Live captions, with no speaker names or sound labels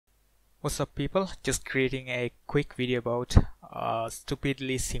What's up people, just creating a quick video about a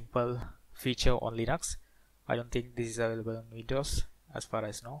stupidly simple feature on Linux. I don't think this is available on Windows as far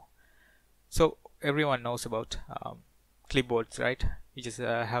as I know. So everyone knows about clipboards, right? You just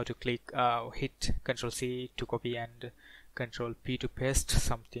have to hit Ctrl C to copy and Ctrl P to paste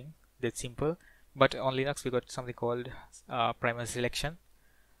something. That's simple. But on Linux we got something called primary selection.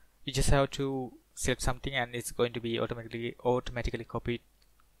 You just have to select something and it's going to be automatically copied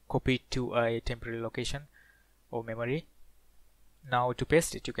to a temporary location or memory. Now to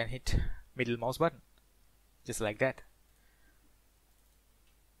paste it, you can hit middle mouse button, just like that.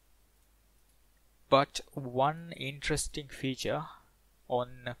 But one interesting feature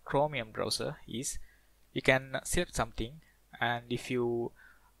on Chromium browser is you can select something, and if you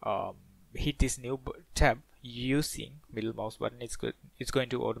hit this new tab using middle mouse button, it's going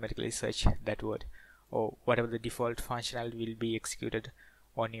to automatically search that word, or whatever the default functionality will be executed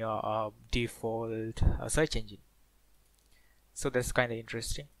on your default search engine. So that's kind of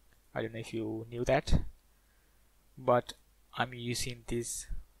interesting. I don't know if you knew that, but I'm using this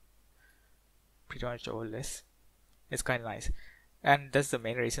pretty much always. It's kind of nice, and that's the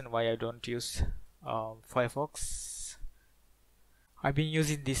main reason why I don't use Firefox. I've been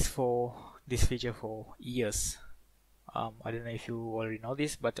using this feature for years. I don't know if you already know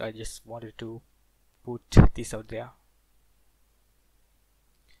this, but I just wanted to put this out there.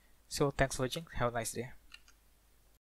 So thanks for watching. Have a nice day.